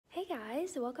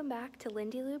guys, welcome back to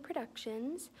Lindy Lou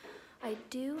Productions. I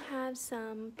do have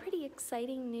some pretty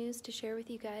exciting news to share with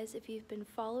you guys. If you've been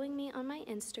following me on my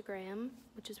Instagram,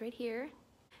 which is right here,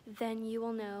 then you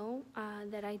will know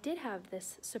that I did have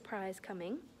this surprise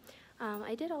coming.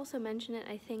 I did also mention it,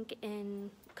 I think,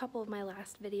 in a couple of my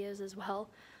last videos as well,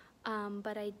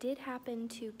 but I did happen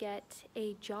to get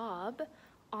a job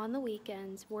on the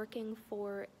weekends working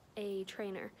for a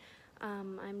trainer.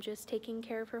 I'm just taking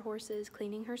care of her horses,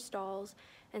 cleaning her stalls,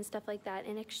 and stuff like that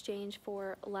in exchange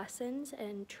for lessons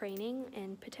and training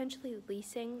and potentially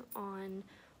leasing on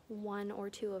one or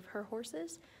two of her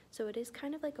horses. So it is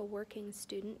kind of like a working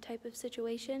student type of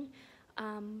situation.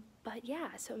 But yeah,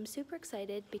 so I'm super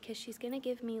excited because she's going to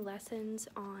give me lessons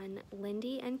on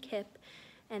Lindy and Kip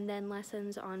and then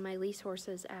lessons on my lease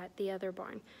horses at the other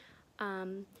barn.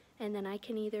 And then I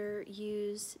can either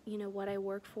use, what I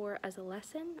work for as a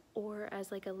lesson or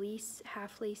as like a lease,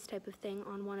 half lease type of thing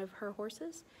on one of her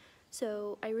horses.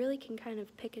 So I really can kind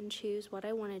of pick and choose what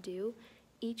I want to do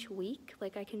each week.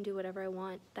 Like I can do whatever I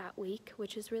want that week,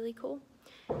 which is really cool.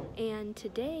 And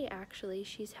today, actually,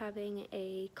 she's having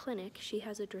a clinic. She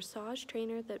has a dressage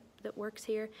trainer that works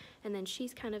here, and then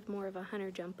she's kind of more of a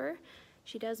hunter jumper.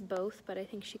 She does both, but I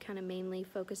think she kind of mainly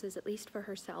focuses, at least for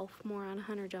herself, more on a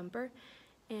hunter jumper.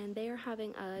 And they are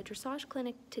having a dressage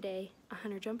clinic today, a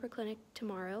hunter jumper clinic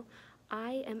tomorrow.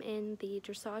 I am in the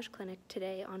dressage clinic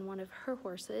today on one of her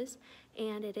horses,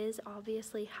 and it is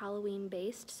obviously Halloween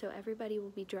based, so everybody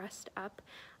will be dressed up.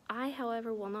 I,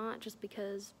 however, will not, just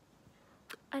because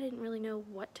I didn't really know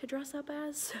what to dress up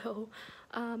as, so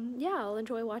yeah, I'll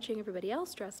enjoy watching everybody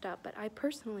else dressed up, but I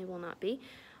personally will not be.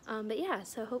 But yeah,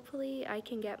 so hopefully I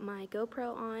can get my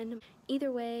GoPro on.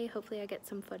 Either way, hopefully I get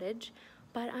some footage.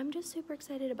 But I'm just super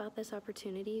excited about this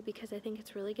opportunity because I think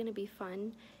it's really going to be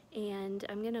fun, and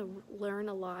I'm going to learn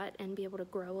a lot and be able to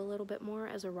grow a little bit more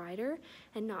as a rider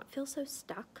and not feel so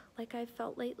stuck like I've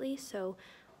felt lately. So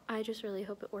I just really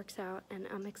hope it works out, and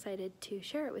I'm excited to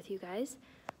share it with you guys.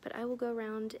 But I will go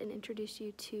around and introduce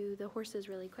you to the horses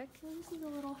really quick. So this is a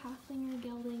little Haflinger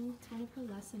gelding. It's one of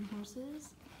her lesson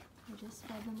horses. I just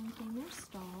fed them and cleaned their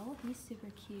stall. He's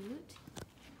super cute.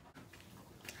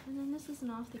 And then this is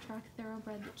an off-the-track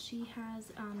thoroughbred that she has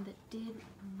that did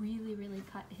really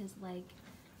cut his leg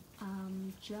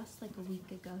just like a week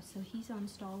ago. So he's on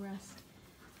stall rest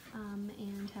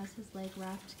and has his leg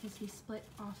wrapped because he split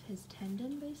off his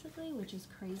tendon basically, which is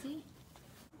crazy.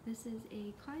 This is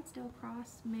a Clydesdale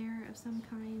cross mare of some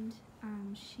kind.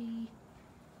 She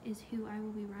is who I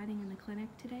will be riding in the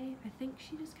clinic today. I think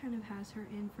she just kind of has her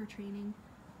in for training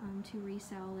to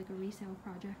resell, like a resale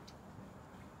project.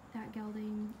 That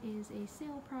gelding is a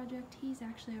sale project. He's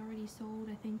actually already sold.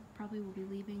 I think probably will be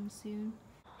leaving soon.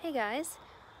 Hey guys,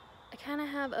 I kind of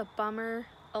have a bummer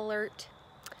alert.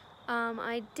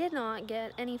 I did not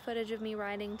get any footage of me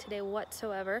riding today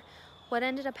whatsoever. What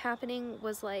ended up happening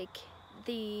was like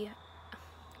the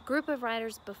group of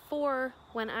riders before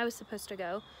when I was supposed to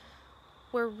go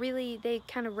were really, they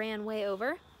kind of ran way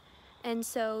over. And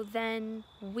so then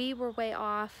we were way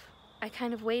off. I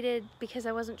kind of waited because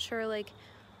I wasn't sure like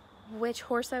which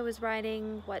horse I was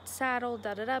riding, what saddle,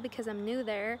 because I'm new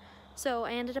there. So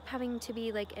I ended up having to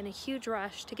be like in a huge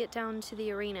rush to get down to the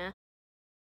arena.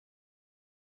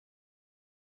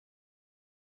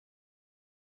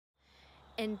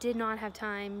 And did not have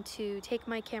time to take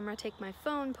my camera, take my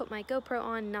phone, put my GoPro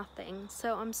on, nothing.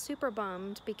 So I'm super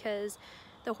bummed because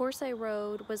the horse I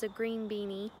rode was a green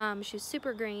beanie. She was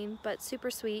super green, but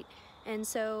super sweet. And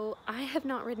so I have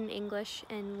not ridden English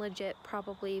in legit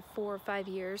probably 4 or 5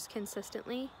 years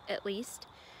consistently, at least.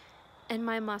 And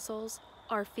my muscles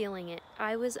are feeling it.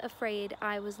 I was afraid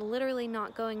I was literally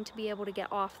not going to be able to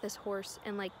get off this horse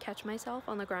and like catch myself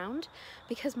on the ground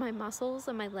because my muscles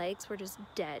and my legs were just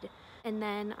dead. And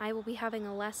then I will be having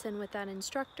a lesson with that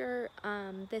instructor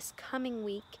this coming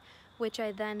week, which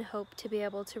I then hope to be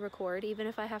able to record, even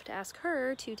if I have to ask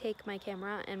her to take my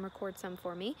camera and record some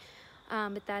for me.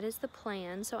 But that is the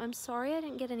plan. So I'm sorry I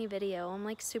didn't get any video. I'm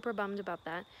like super bummed about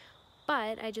that.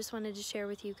 But I just wanted to share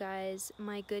with you guys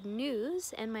my good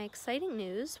news and my exciting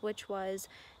news, which was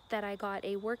that I got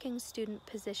a working student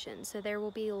position. So there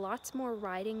will be lots more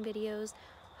riding videos,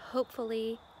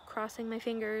 hopefully, crossing my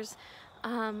fingers.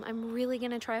 I'm really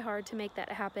gonna try hard to make that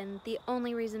happen. The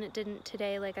only reason it didn't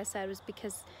today, like I said, was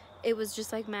because it was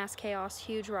just like mass chaos,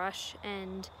 huge rush,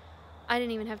 and I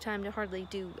didn't even have time to hardly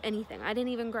do anything. I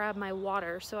didn't even grab my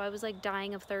water, so I was like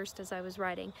dying of thirst as I was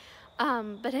riding.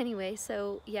 But anyway,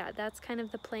 so yeah, that's kind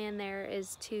of the plan there,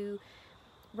 is to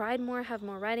ride more, have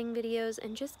more riding videos,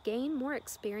 and just gain more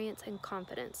experience and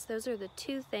confidence. Those are the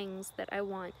two things that I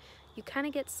want you kind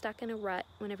of get stuck in a rut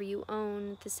whenever you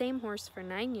own the same horse for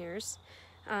 9 years,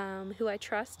 who I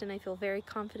trust and I feel very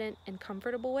confident and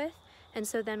comfortable with. And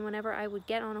so then whenever I would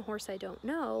get on a horse I don't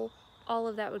know, all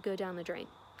of that would go down the drain.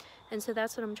 And so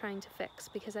that's what I'm trying to fix,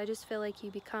 because I just feel like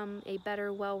you become a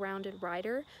better, well-rounded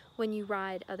rider when you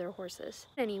ride other horses.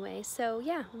 Anyway, so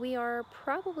yeah, we are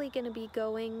probably going to be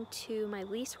going to my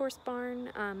lease horse barn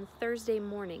Thursday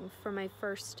morning for my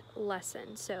first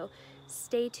lesson. So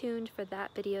stay tuned for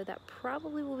that video. That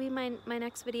probably will be my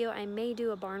next video. I may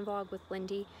do a barn vlog with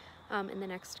Lindy in the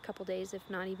next couple days, if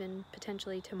not even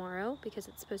potentially tomorrow, because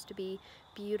it's supposed to be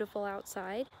beautiful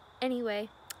outside. Anyway,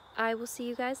 I will see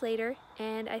you guys later,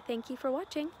 and I thank you for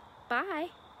watching. Bye!